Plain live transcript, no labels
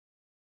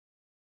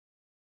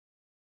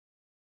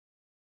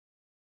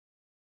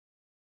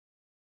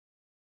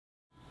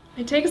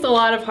It takes a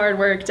lot of hard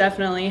work,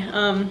 definitely.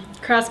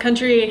 Cross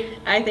country,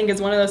 I think,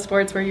 is one of those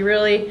sports where you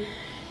really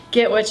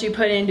get what you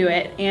put into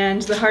it,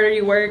 and the harder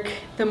you work,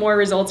 the more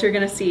results you're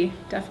gonna see,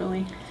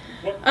 definitely.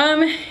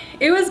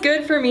 It was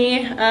good for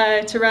me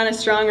to run a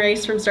strong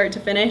race from start to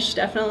finish,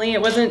 definitely.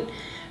 It wasn't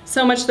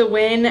so much the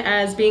win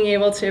as being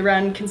able to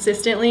run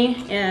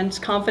consistently and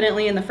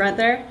confidently in the front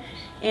there.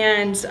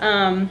 And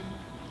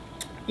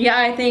yeah,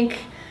 I think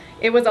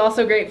it was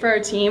also great for our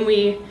team.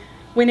 We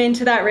went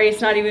into that race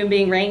not even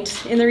being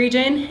ranked in the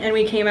region, and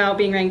we came out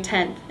being ranked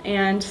 10th,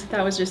 and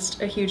that was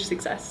just a huge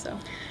success. So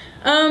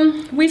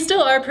we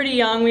still are pretty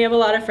young. We have a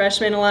lot of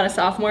freshmen, a lot of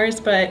sophomores,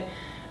 but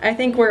I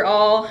think we're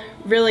all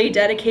really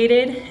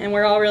dedicated and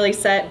we're all really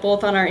set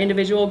both on our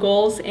individual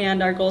goals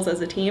and our goals as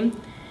a team.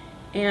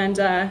 And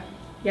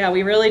yeah,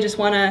 we really just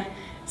want to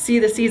see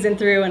the season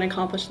through and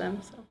accomplish them.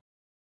 So.